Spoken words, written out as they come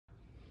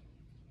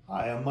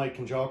Hi, I'm Mike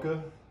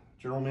Kongelka,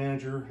 General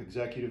Manager,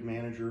 Executive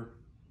Manager,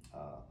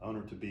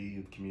 owner-to-be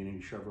of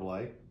Community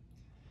Chevrolet.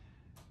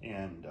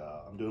 And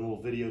I'm doing a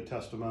little video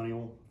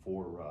testimonial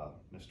for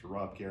Mr.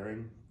 Rob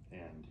Gehring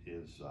and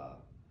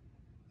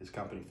his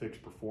company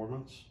Fixed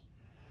Performance.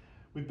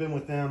 We've been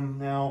with them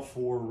now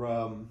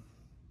for,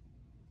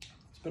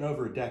 it's been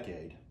over a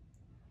decade.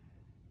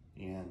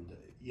 And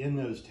in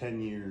those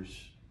 10 years,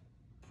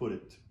 put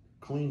it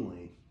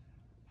cleanly,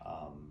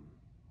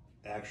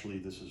 actually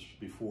this is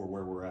before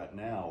where we're at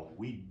now,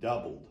 we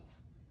doubled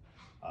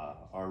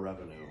our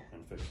revenue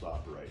in fixed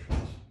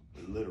operations.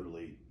 We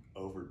literally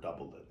over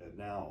doubled it, and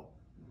now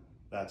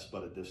that's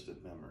but a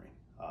distant memory.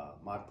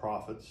 My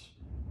profits,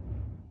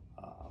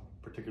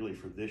 particularly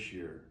for this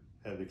year,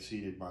 have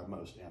exceeded my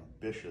most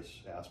ambitious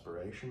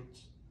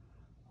aspirations.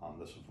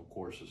 This of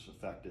course has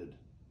affected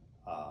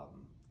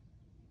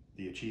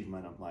the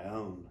achievement of my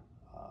own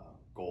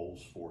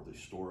goals for the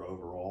store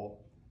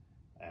overall,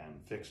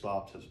 and fixed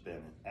ops has been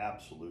an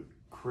absolute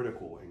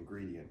critical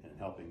ingredient in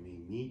helping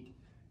me meet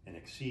and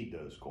exceed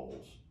those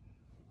goals,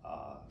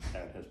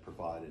 and has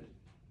provided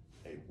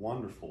a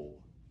wonderful,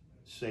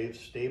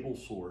 stable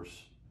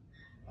source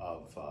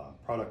of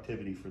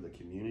productivity for the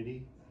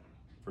community,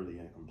 for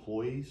the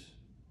employees,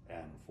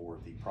 and for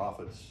the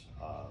profits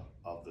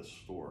of the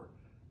store.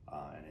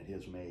 And it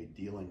has made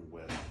dealing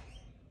with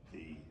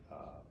the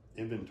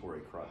inventory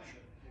crunch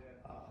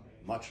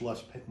much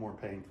more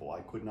painful.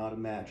 I could not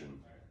imagine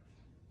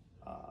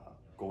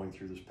going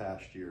through this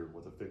past year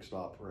with a fixed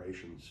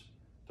operations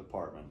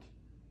department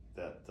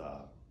that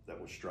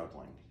was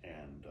struggling.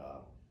 And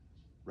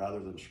rather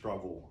than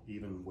struggle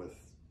even with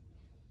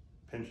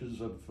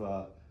pinches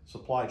of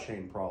supply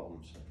chain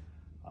problems,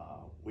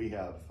 we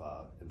have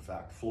in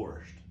fact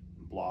flourished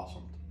and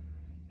blossomed.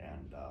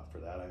 And for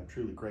that, I am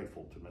truly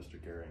grateful to Mr.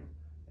 Gehring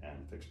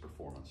and Fixed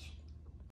Performance.